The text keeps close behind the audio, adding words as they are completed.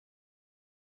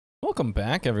Welcome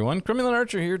back, everyone. Criminal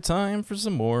Archer here. Time for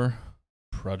some more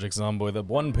Project Zomboid, the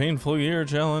one painful year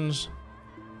challenge.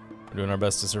 We're doing our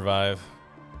best to survive.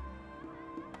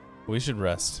 We should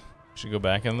rest. We should go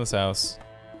back in this house.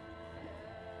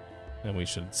 And we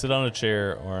should sit on a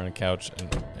chair or on a couch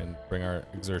and bring our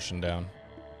exertion down.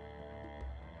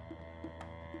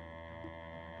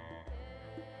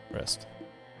 Rest.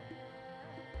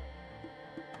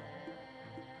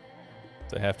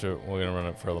 So we're gonna run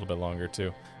it for a little bit longer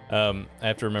too. I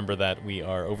have to remember that we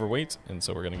are overweight, and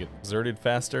so we're gonna get exerted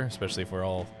faster, especially if we're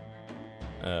all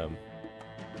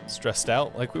stressed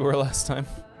out like we were last time.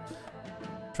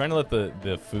 Trying to let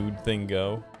the food thing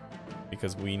go,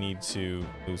 because we need to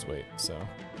lose weight, so.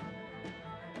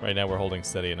 Right now we're holding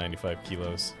steady at 95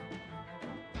 kilos.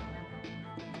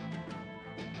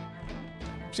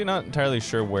 Actually not entirely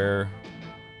sure where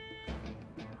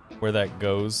that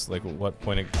goes, like what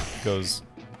point it goes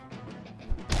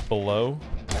below.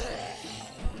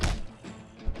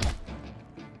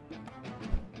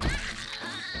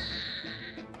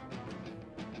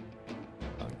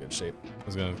 Good shape. I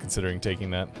was considering taking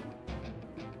that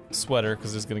sweater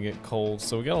because it's gonna get cold.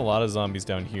 So we got a lot of zombies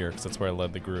down here because that's where I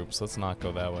led the group. So let's not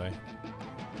go that way.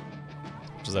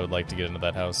 Just as I would like to get into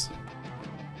that house.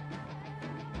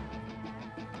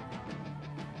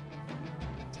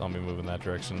 Zombie move in that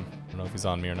direction. I don't know if he's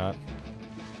on me or not.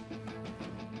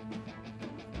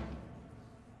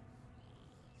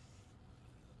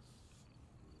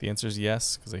 The answer is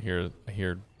yes, because I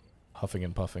hear huffing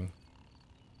and puffing.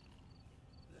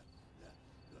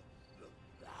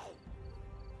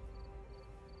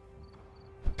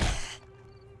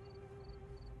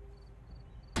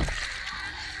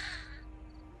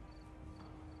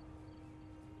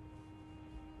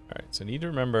 Alright, so I need to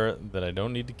remember that I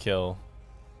don't need to kill.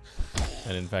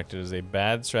 And in fact, it is a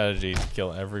bad strategy to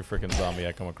kill every freaking zombie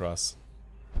I come across.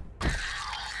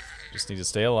 Just need to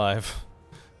stay alive.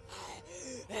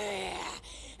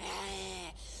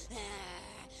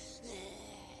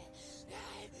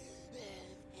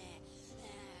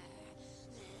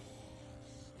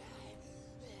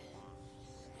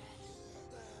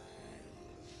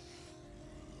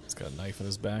 He's got a knife in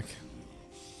his back.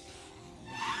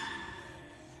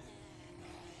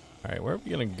 Alright, where are we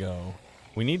gonna go?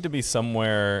 We need to be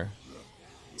somewhere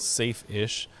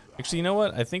safe-ish. Actually, you know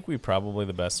what? I think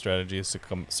the best strategy is to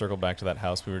circle back to that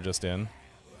house we were just in,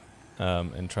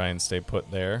 and try and stay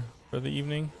put there for the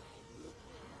evening.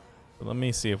 But let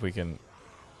me see if we can.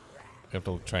 We have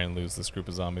to try and lose this group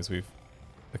of zombies we've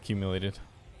accumulated.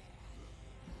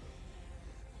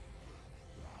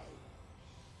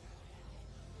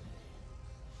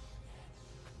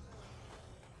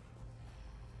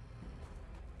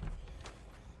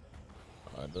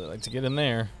 I'd really like to get in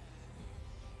there,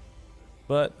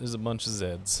 but there's a bunch of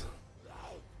Zeds,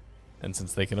 and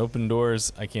since they can open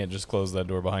doors, I can't just close that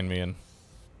door behind me and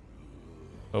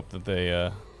hope that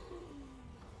they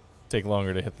take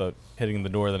longer to hitting the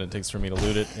door than it takes for me to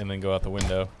loot it and then go out the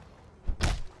window.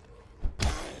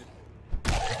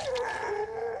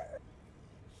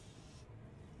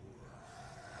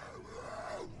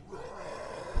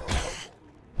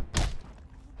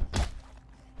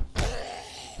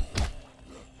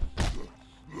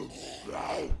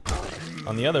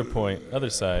 On the other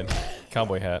side,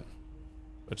 cowboy hat,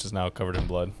 which is now covered in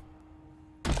blood.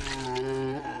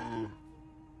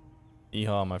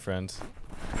 Yeehaw, my friend.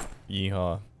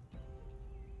 Yeehaw.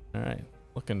 Alright,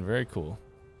 looking very cool.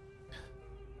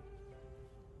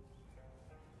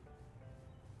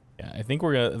 Yeah, I think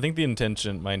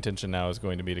my intention now is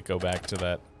going to be to go back to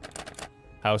that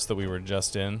house that we were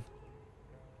just in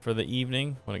for the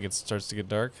evening when it starts to get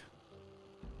dark.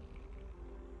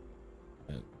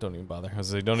 Don't even bother. I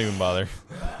was like, don't even bother.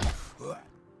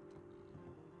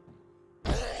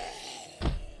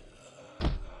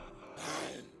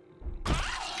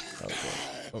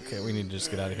 Okay, we need to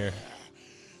just get out of here.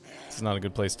 This is not a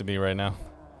good place to be right now.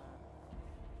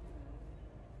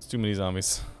 It's too many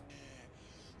zombies.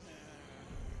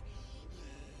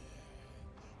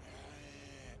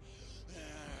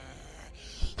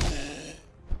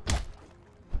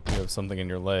 You have something in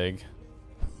your leg.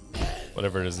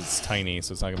 Whatever it is, it's tiny,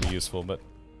 so it's not gonna be useful, but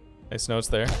nice to know it's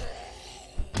there.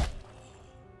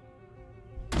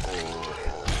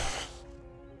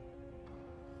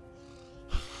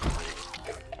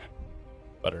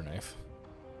 Butter knife.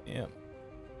 Yeah.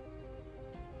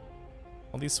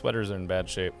 All these sweaters are in bad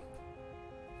shape.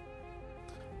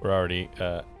 We're already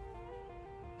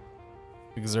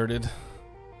exerted.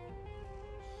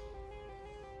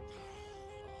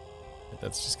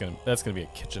 That's gonna be a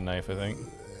kitchen knife, I think.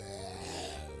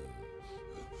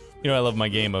 You know, I love my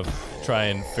game of try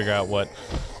and figure out what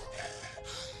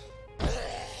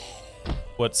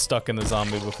what's stuck in the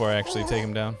zombie before I actually take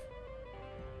him down.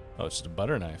 Oh, it's just a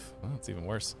butter knife. Oh, it's even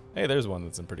worse. Hey, there's one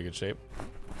that's in pretty good shape.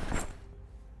 Well,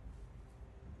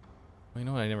 you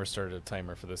know what? I never started a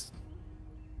timer for this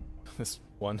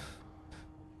one.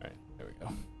 Alright, there we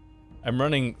go. I'm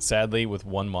running, sadly, with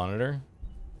one monitor.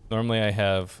 Normally I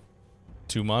have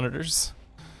 2 monitors.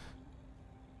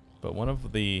 But one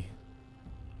of the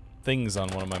things on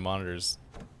one of my monitors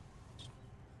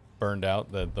burned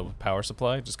out. The power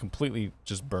supply just completely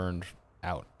burned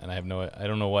out. And I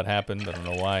don't know what happened. I don't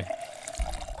know why.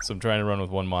 So I'm trying to run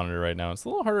with one monitor right now. It's a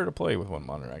little harder to play with one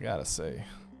monitor, I gotta say.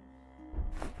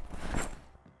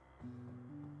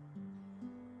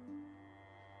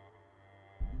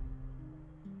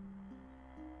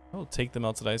 I'll take the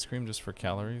melted ice cream just for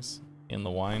calories in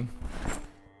the wine.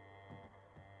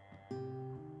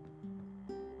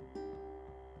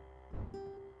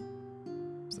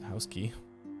 It's the house key.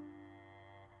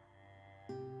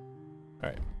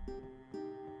 Alright.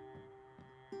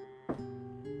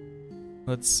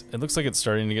 It looks like it's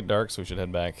starting to get dark, so we should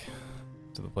head back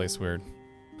to the place where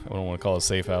I don't want to call it a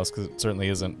safe house, because it certainly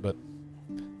isn't, but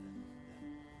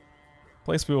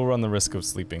place we will run the risk of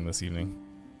sleeping this evening.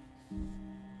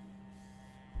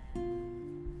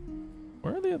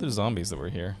 Where are the other zombies that were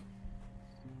here?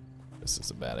 This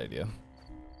is a bad idea.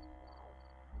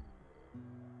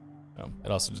 Oh,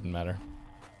 it also didn't matter.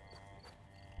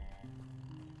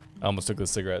 I almost took the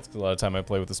cigarettes, because a lot of time I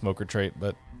play with the smoker trait,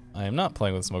 but I am not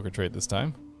playing with the smoker trait this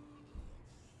time.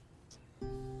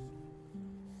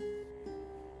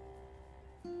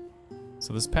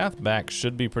 So this path back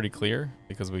should be pretty clear,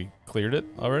 because we cleared it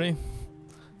already.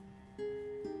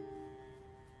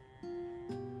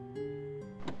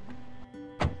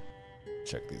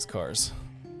 Check these cars.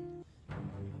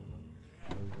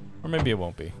 Or maybe it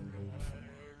won't be.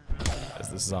 As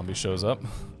this zombie shows up.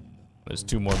 There's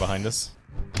 2 more behind us.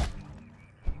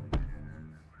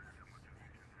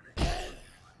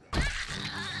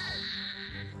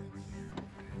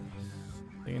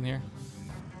 Thing in here?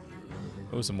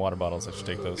 Oh, some water bottles. I should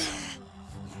take those.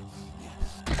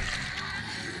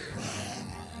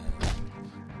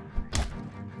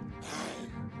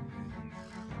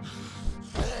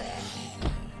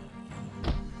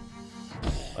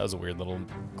 That was a weird little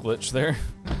glitch there.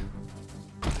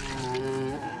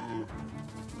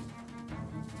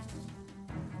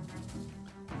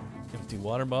 Empty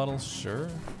water bottles, sure.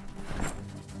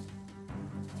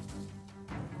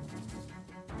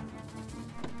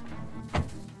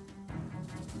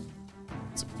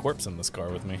 There's a corpse in this car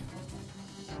with me.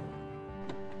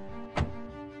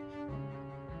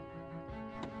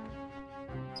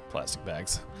 It's plastic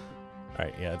bags.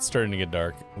 Alright, yeah, it's starting to get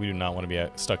dark. We do not want to be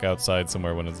stuck outside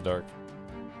somewhere when it's dark.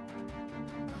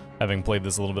 Having played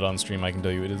this a little bit on stream, I can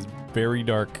tell you it is very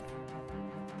dark.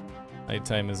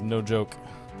 Nighttime is no joke.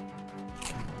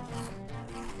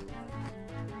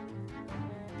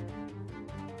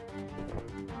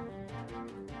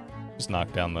 Just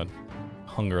knock down the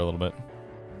hunger a little bit.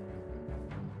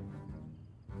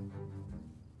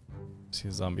 See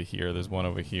a zombie here, there's one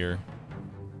over here.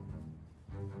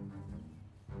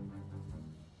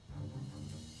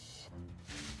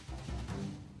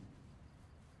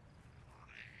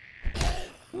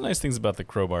 One of the nice things about the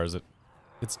crowbar is that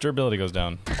its durability goes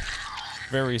down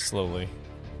very slowly.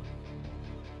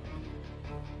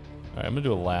 Alright, I'm gonna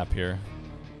do a lap here.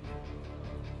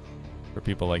 For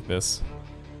people like this.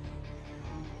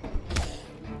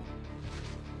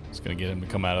 Just gonna get him to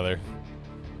come out of there.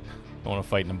 I don't want to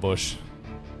fight in a bush.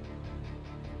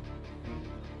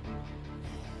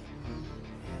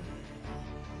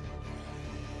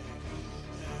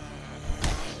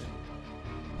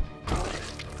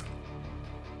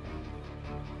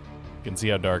 You can see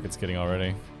how dark it's getting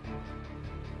already.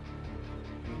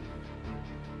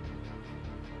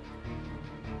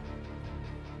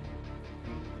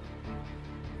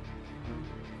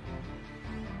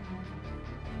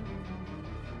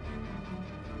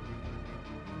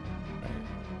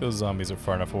 Those zombies are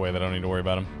far enough away that I don't need to worry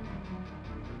about them.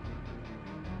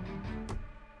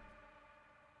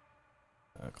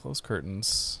 Close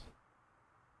curtains.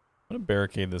 I'm gonna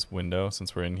barricade this window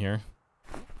since we're in here.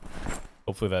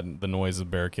 Hopefully that the noise of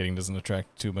barricading doesn't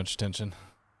attract too much attention.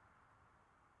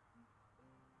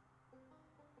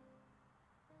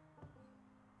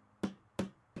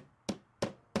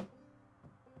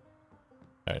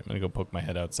 Alright, I'm gonna go poke my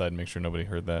head outside and make sure nobody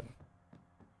heard that.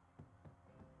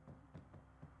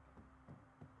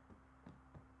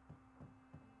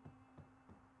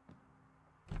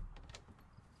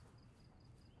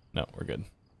 No, we're good.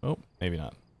 Oh, maybe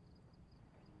not.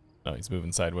 No, he's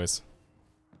moving sideways.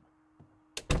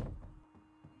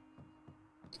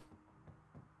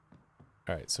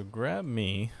 Alright, so grab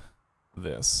me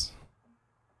this.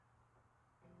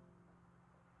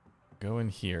 Go in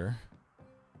here.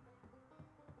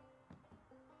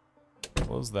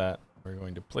 Close that. We're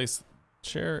going to place the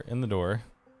chair in the door.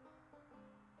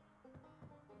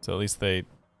 So at least they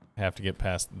have to get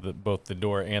past both the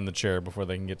door and the chair before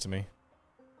they can get to me.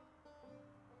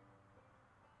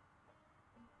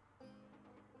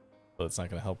 But it's not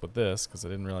going to help with this because I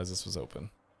didn't realize this was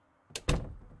open.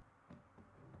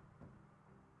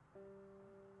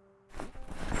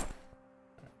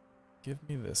 Give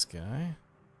me this guy.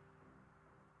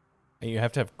 And you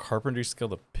have to have carpentry skill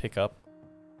to pick up.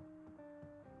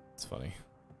 It's funny.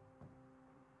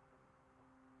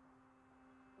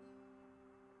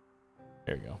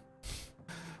 There you go.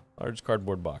 Large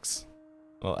cardboard box.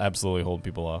 Will absolutely hold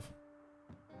people off.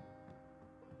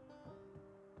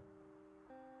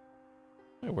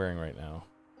 What am I wearing right now?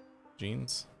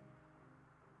 Jeans?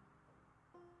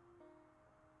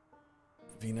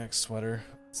 V-neck sweater.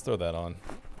 Let's throw that on.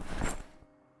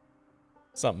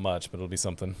 It's not much, but it'll be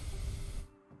something.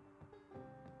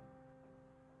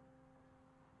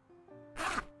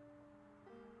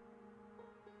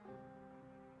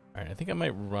 Alright, I think I might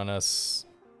run us...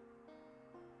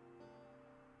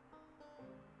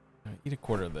 eat a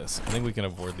quarter of this. I think we can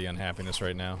avoid the unhappiness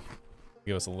right now.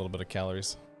 Give us a little bit of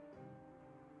calories.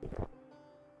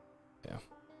 Yeah.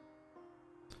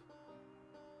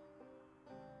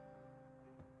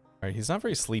 Alright, he's not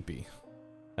very sleepy.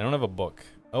 I don't have a book.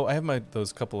 Oh, I have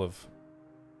those couple of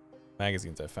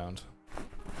magazines I found.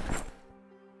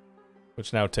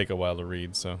 Which now take a while to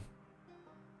read, so...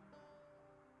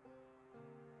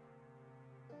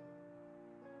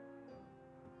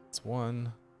 It's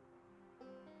one.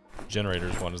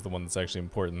 Generators one is the one that's actually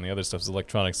important. The other stuff's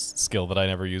electronics skill that I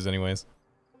never use anyways.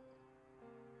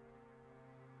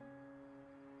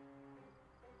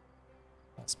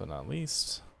 Last but not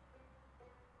least.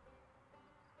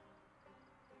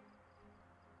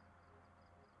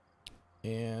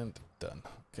 And done.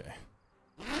 Okay.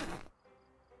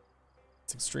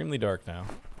 It's extremely dark now.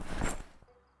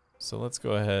 So let's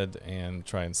go ahead and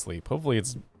try and sleep. Hopefully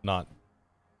it's not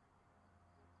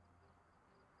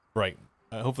bright.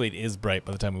 Hopefully it is bright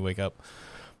by the time we wake up.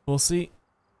 We'll see.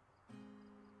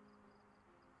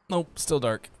 Nope, still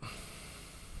dark.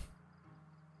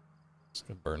 Just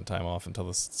gonna burn time off until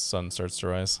the sun starts to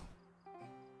rise.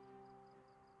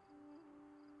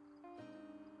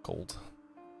 Cold.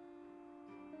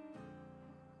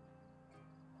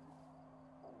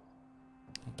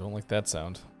 Don't like that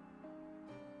sound.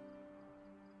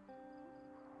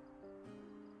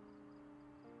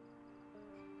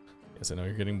 Yes, I know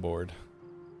you're getting bored.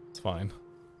 It's fine.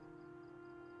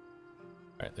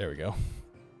 Alright, there we go.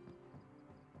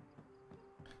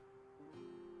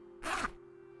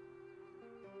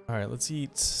 Alright, let's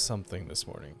eat something this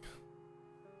morning.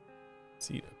 Let's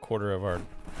eat a quarter of our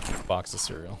box of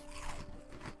cereal.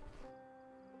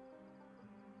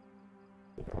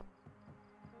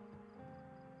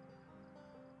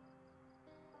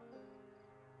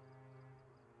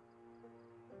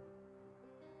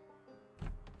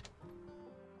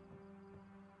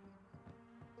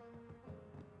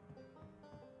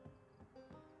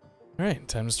 Alright,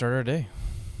 time to start our day.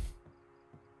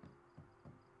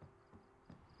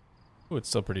 Ooh, it's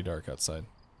still pretty dark outside.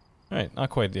 Alright, not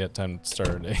quite yet time to start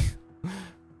our day.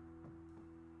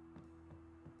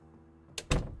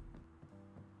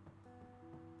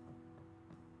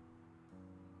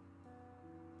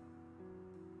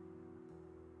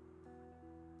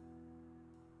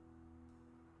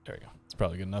 There we go. It's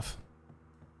probably good enough.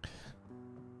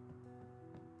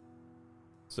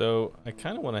 So, I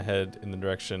kind of want to head in the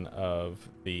direction of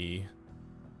the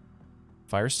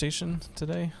fire station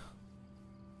today.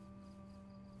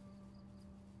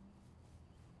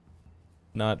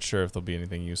 Not sure if there'll be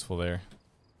anything useful there.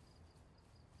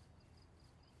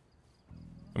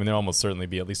 I mean, there'll almost certainly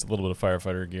be at least a little bit of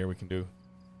firefighter gear we can do.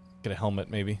 Get a helmet,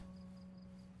 maybe.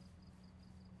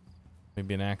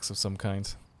 Maybe an axe of some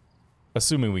kind.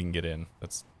 Assuming we can get in.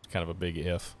 That's kind of a big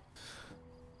if.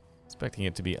 Expecting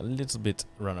it to be a little bit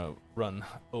run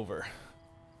over.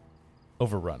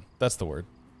 Overrun. That's the word.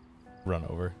 Run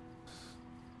over.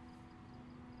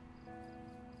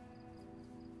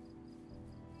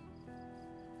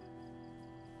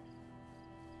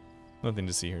 Nothing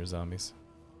to see here, zombies.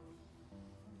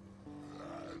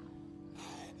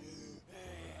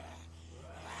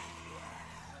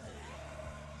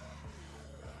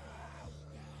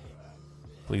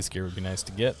 Police gear would be nice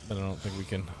to get, but I don't think we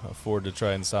can afford to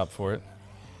try and stop for it.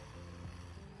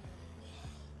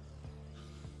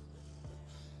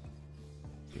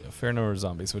 Yeah, a fair number of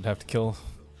zombies we'd have to kill.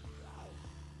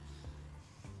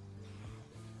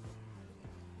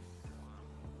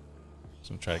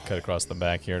 So I'm trying to cut across the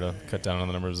back here to cut down on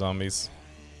the number of zombies,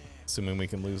 assuming we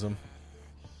can lose them.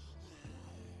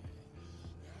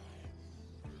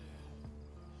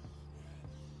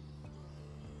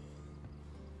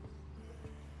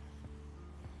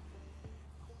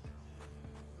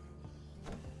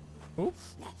 Oop.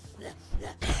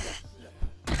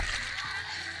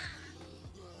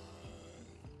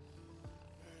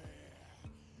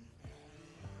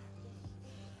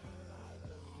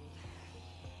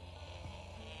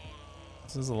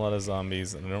 This is a lot of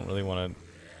zombies, and I don't really want to...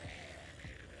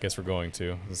 Guess we're going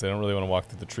to. I don't really want to walk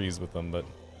through the trees with them, but...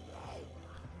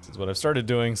 This is what I've started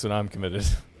doing, so now I'm committed.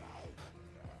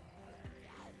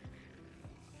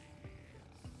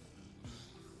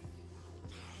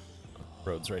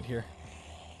 Road's right here.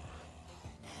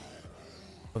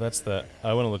 Oh, that's the... I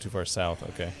went a little too far south,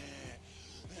 okay.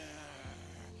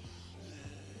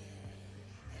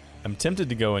 I'm tempted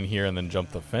to go in here and then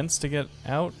jump the fence to get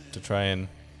out, to try and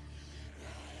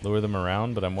lure them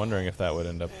around, but I'm wondering if that would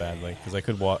end up badly, because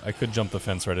I could jump the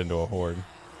fence right into a horde.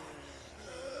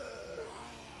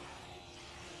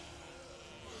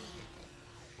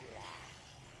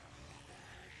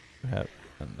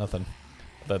 Nothing.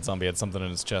 That zombie had something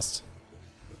in his chest.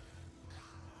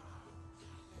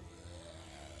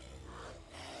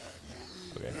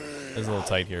 Okay, it's a little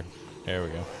tight here. There we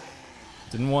go.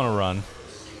 Didn't want to run,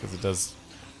 because it does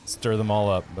stir them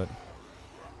all up, but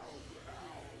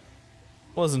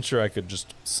wasn't sure I could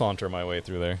just saunter my way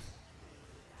through there.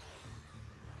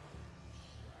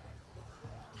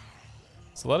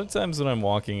 So a lot of times when I'm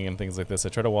walking and things like this, I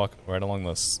try to walk right along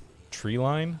this tree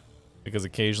line, because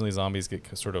occasionally zombies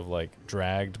get sort of like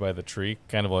dragged by the tree,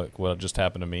 kind of like what just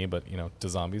happened to me, but you know, to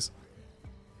zombies.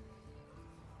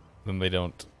 Then they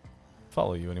don't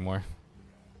follow you anymore.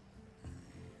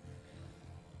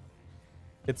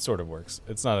 It sort of works.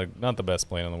 It's not the best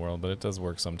plan in the world, but it does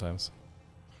work sometimes.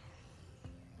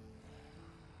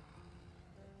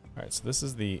 Alright, so this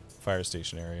is the fire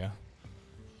station area.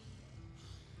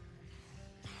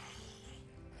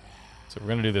 So if we're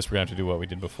gonna do this, we're gonna have to do what we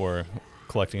did before,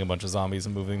 collecting a bunch of zombies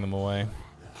and moving them away.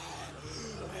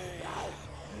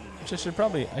 Which I should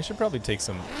probably take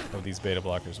some of these beta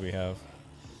blockers we have,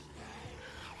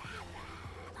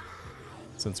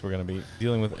 since we're gonna be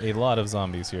dealing with a lot of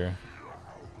zombies here.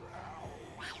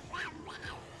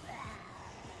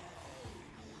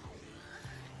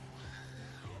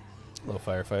 Hello,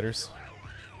 firefighters.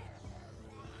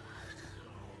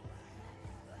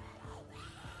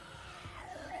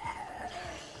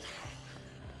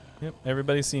 Yep,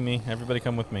 everybody see me. Everybody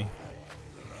come with me.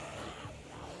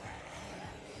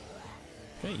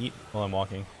 Can I eat while I'm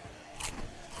walking?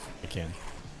 I can.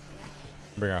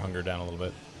 Bring our hunger down a little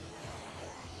bit.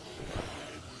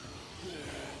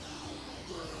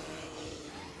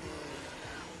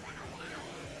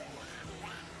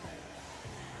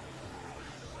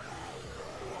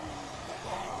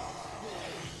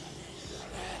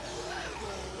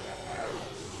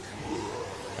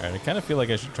 Alright, I kind of feel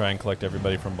like I should try and collect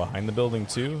everybody from behind the building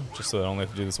too, just so I only have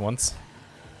to do this once.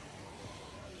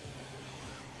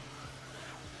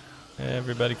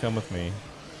 Everybody come with me.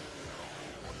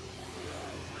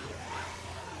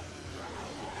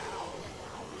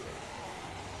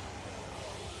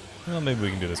 Well, maybe we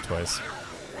can do this twice.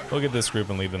 We'll get this group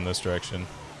and lead them this direction.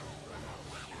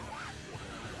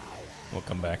 We'll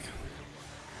come back.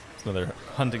 There's another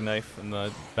hunting knife in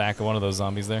the back of one of those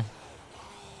zombies there.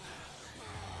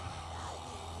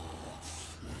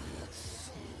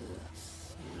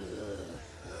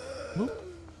 Whoop.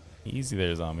 Easy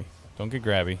there, zombie. Don't get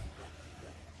grabby.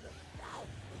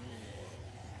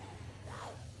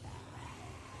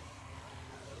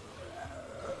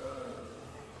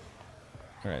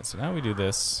 Alright, so now we do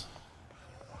this.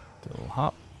 Do a little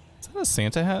hop. Is that a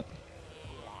Santa hat?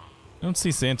 I don't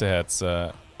see Santa hats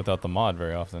without the mod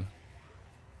very often.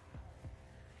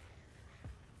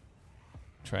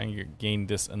 Try and gain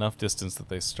enough distance that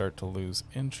they start to lose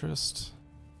interest.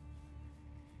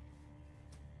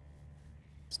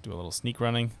 Let's do a little sneak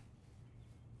running.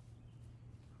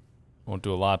 Won't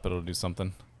do a lot, but it'll do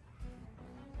something.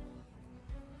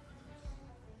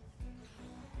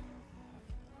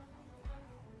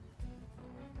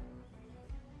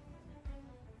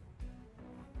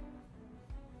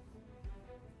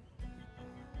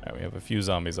 Alright, we have a few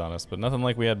zombies on us, but nothing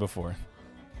like we had before.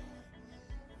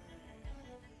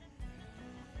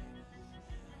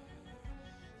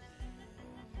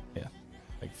 Yeah,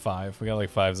 like 5. We got like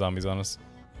 5 zombies on us.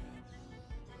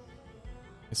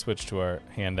 I switched to our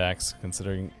hand axe,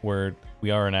 considering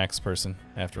we are an axe person,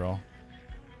 after all.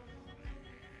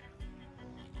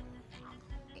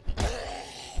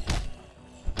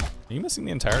 Are you missing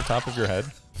the entire top of your head?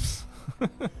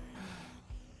 Alright,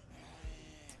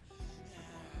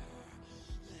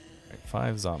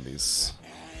 5 zombies.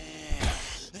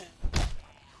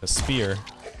 A spear.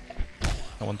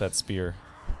 I want that spear.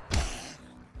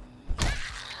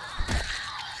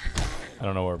 I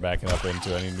don't know what we're backing up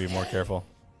into. I need to be more careful.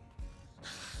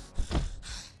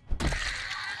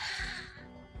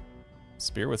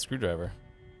 Spear with screwdriver.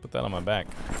 Put that on my back.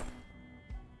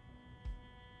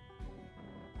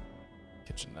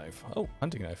 Kitchen knife. Oh,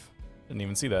 hunting knife. Didn't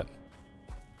even see that.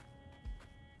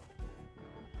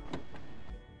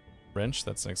 Wrench,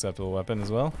 that's an acceptable weapon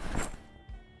as well.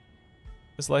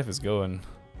 This life is going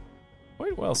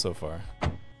quite well so far.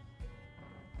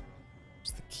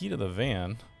 It's the key to the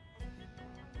van.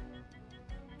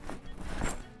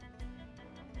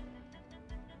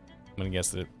 I'm gonna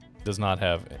guess that it does not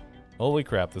have it. Holy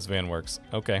crap, this van works.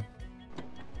 Okay.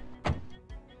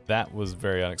 That was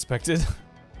very unexpected.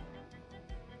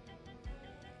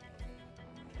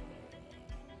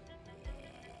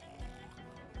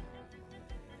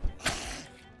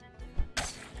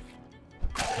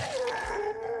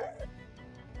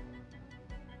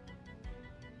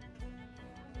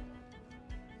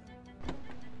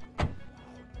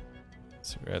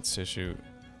 Cigarettes, tissue.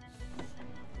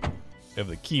 We have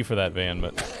the key for that van,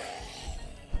 but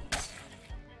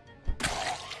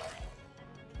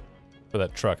for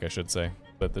that truck, I should say.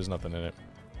 But there's nothing in it.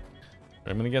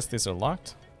 I'm gonna guess these are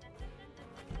locked.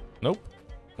 Nope.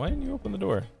 Why didn't you open the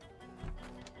door?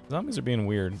 Zombies are being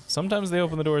weird. Sometimes they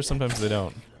open the door, sometimes they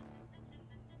don't.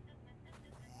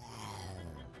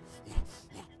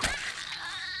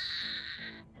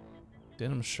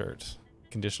 Denim shirt.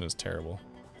 Condition is terrible.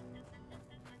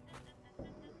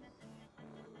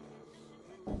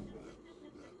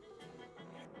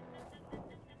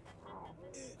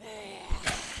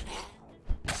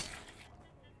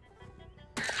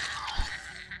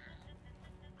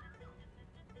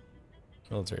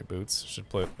 Military boots. Should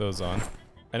put those on.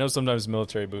 I know sometimes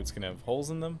military boots can have holes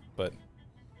in them, but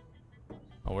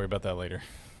I'll worry about that later.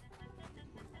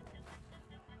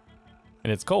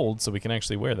 And it's cold, so we can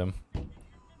actually wear them.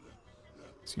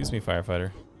 Excuse me,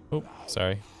 firefighter. Oh,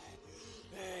 sorry.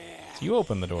 So you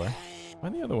open the door. Why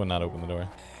did the other one not open the door?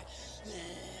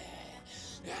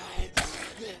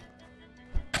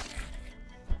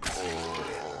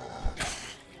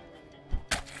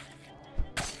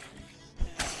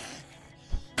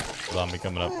 Zombie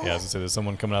coming up. Yeah, I was gonna say there's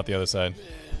someone coming out the other side.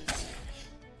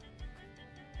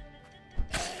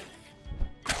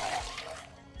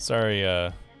 Sorry,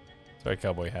 sorry,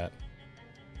 cowboy hat.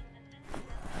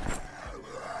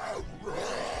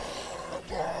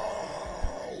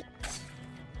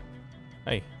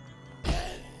 Hey.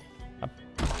 Up.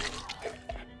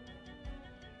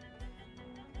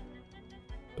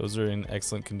 Those are in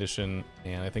excellent condition,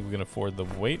 and I think we can afford the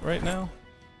weight right now.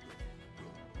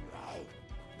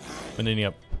 I'm ending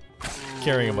up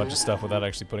carrying a bunch of stuff without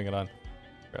actually putting it on.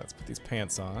 Right, let's put these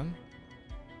pants on.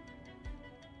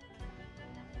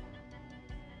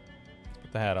 Let's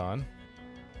put the hat on.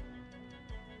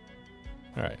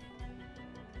 Alright.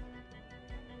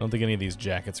 I don't think any of these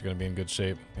jackets are going to be in good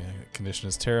shape. Yeah, condition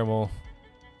is terrible.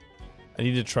 I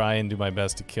need to try and do my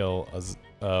best to kill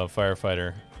a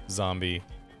firefighter zombie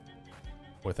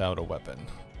without a weapon.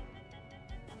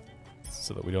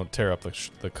 So that we don't tear up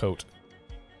the coat.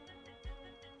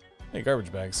 Hey,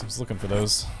 garbage bags. I was looking for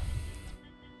those.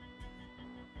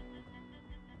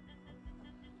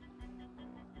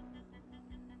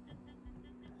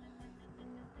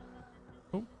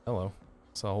 Oh, hello.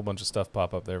 Saw a whole bunch of stuff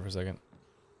pop up there for a second.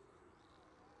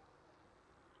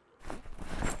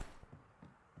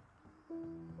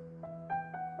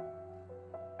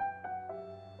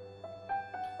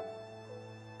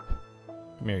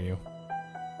 Come here, you.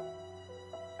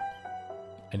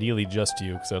 Ideally just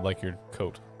you, because I'd like your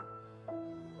coat.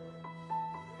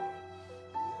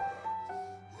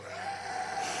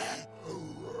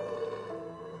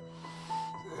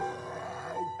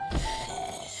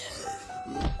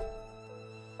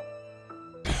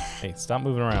 Hey, stop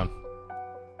moving around.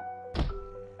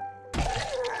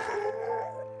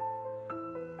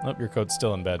 Oh, your coat's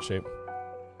still in bad shape.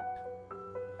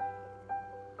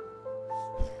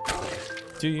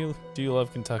 Do you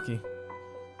love Kentucky?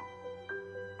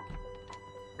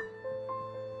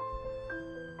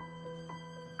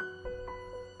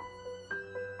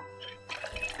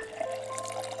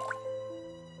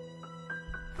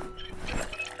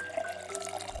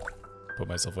 Put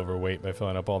myself overweight by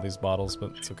filling up all these bottles,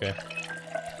 but it's okay.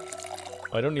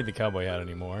 Oh, I don't need the cowboy hat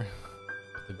anymore.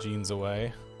 Put the jeans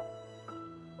away.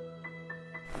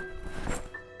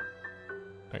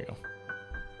 There you go.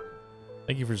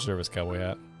 Thank you for your service, cowboy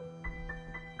hat.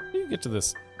 How do you get to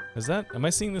this Is that, am I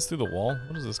seeing this through the wall?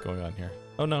 What is this going on here?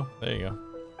 Oh no, there you go.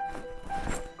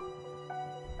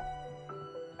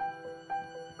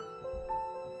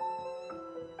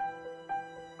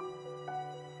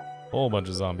 Whole bunch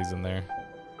of zombies in there.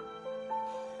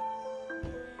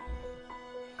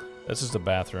 That's just a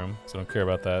bathroom, so I don't care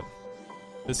about that.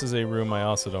 This is a room I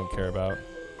also don't care about.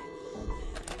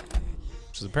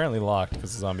 Which is apparently locked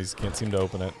because the zombies can't seem to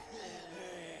open it.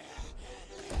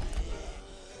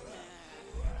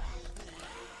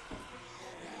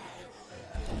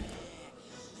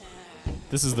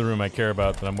 This is the room I care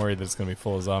about, but I'm worried that it's going to be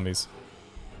full of zombies.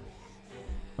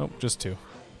 Oh, just 2.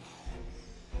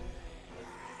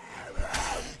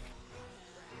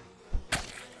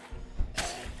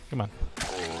 Come on.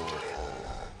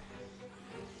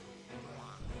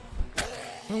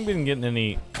 I haven't been getting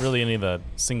any of the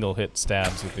single hit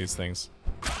stabs with these things.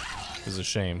 Which is a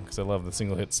shame, because I love the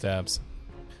single hit stabs.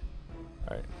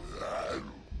 Alright.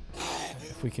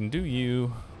 If we can do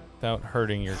you without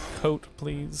hurting your coat,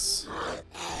 please.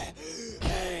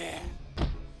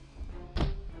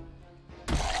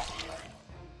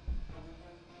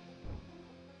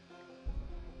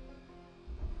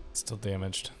 Still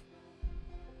damaged.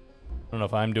 I don't know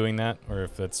if I'm doing that or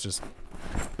if that's just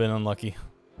been unlucky.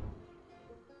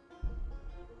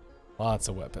 Lots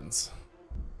of weapons.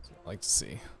 That's what I like to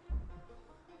see.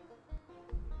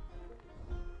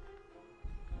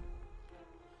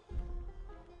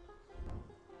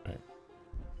 Alright.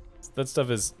 That stuff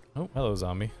is... Oh, hello,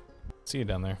 zombie. See you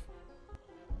down there.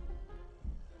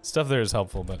 Stuff there is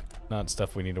helpful, but not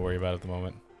stuff we need to worry about at the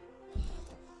moment.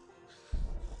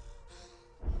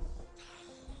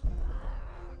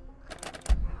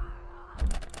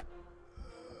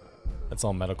 That's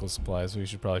all medical supplies. We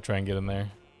should probably try and get in there.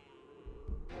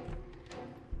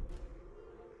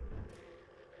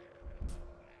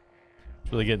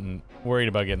 Really getting worried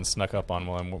about getting snuck up on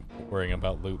while I'm worrying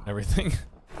about loot and everything.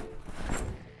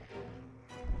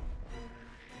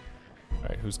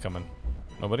 Alright, who's coming?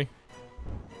 Nobody?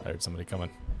 I heard somebody coming.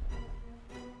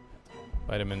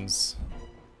 Vitamins.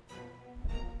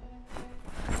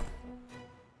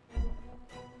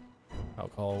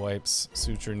 Alcohol wipes,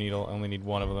 suture needle, I only need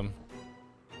 1 of them.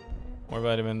 More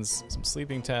vitamins, some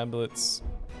sleeping tablets,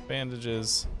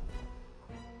 bandages,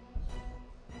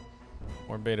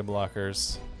 more beta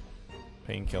blockers,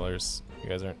 painkillers. You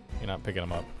guys aren't, you're not picking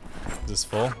them up. Is this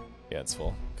full? Yeah, it's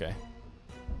full. Okay.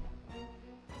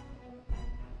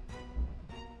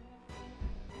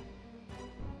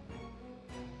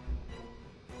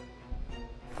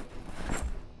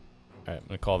 Alright, I'm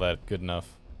gonna call that good enough.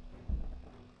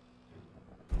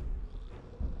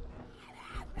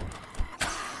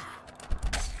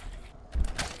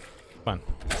 Come on.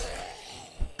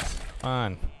 Come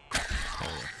on.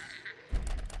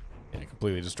 Yeah, I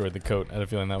completely destroyed the coat. I had a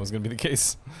feeling that was going to be the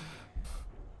case.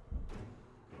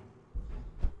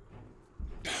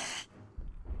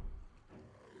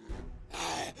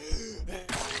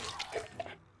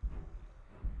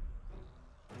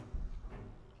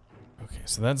 Okay,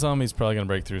 so that zombie's probably going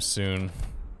to break through soon.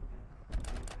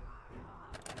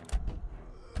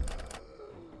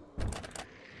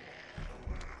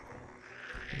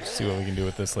 See what we can do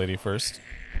with this lady first.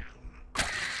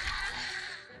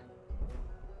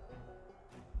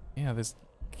 Yeah, this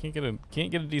can't get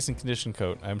a decent condition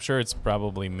coat. I'm sure it's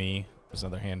probably me. There's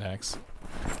another hand axe.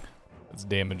 It's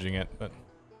damaging it, but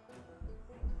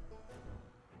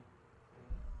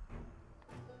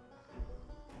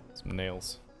some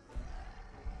nails.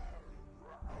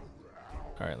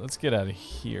 All right, let's get out of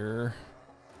here.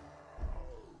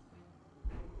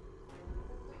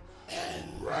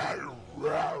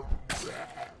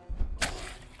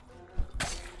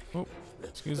 Oh,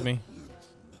 excuse me.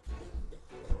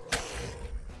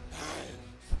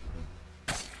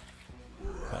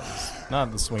 That was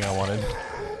not the swing I wanted.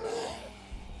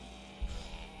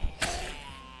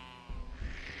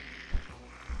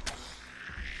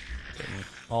 Getting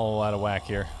all out of whack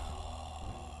here.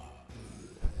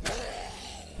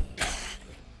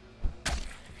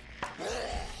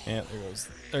 Yeah,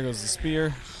 there goes the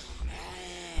spear.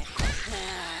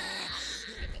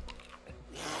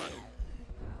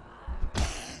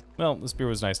 Well, the spear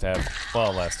was nice to have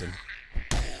while it lasted.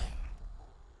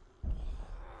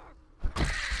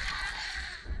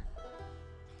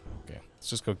 Okay, let's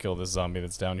just go kill this zombie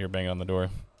that's down here banging on the door.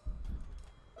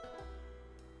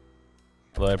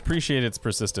 Well, I appreciate its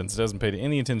persistence. It doesn't pay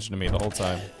any attention to me the whole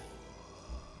time.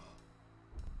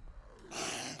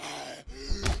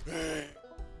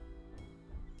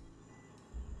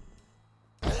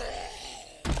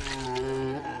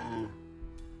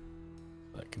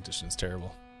 That condition is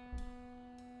terrible.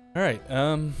 Alright,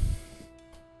 long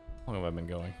How long have I been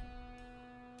going?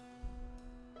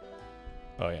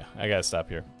 Oh yeah, I gotta stop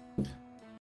here.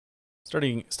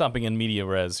 Stopping in media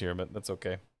res here, but that's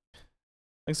okay.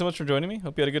 Thanks so much for joining me.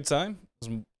 Hope you had a good time. This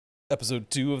was episode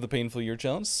 2 of the Painful Year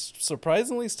Challenge.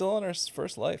 Surprisingly, still on our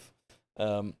first life.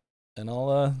 And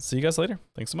I'll see you guys later.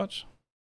 Thanks so much.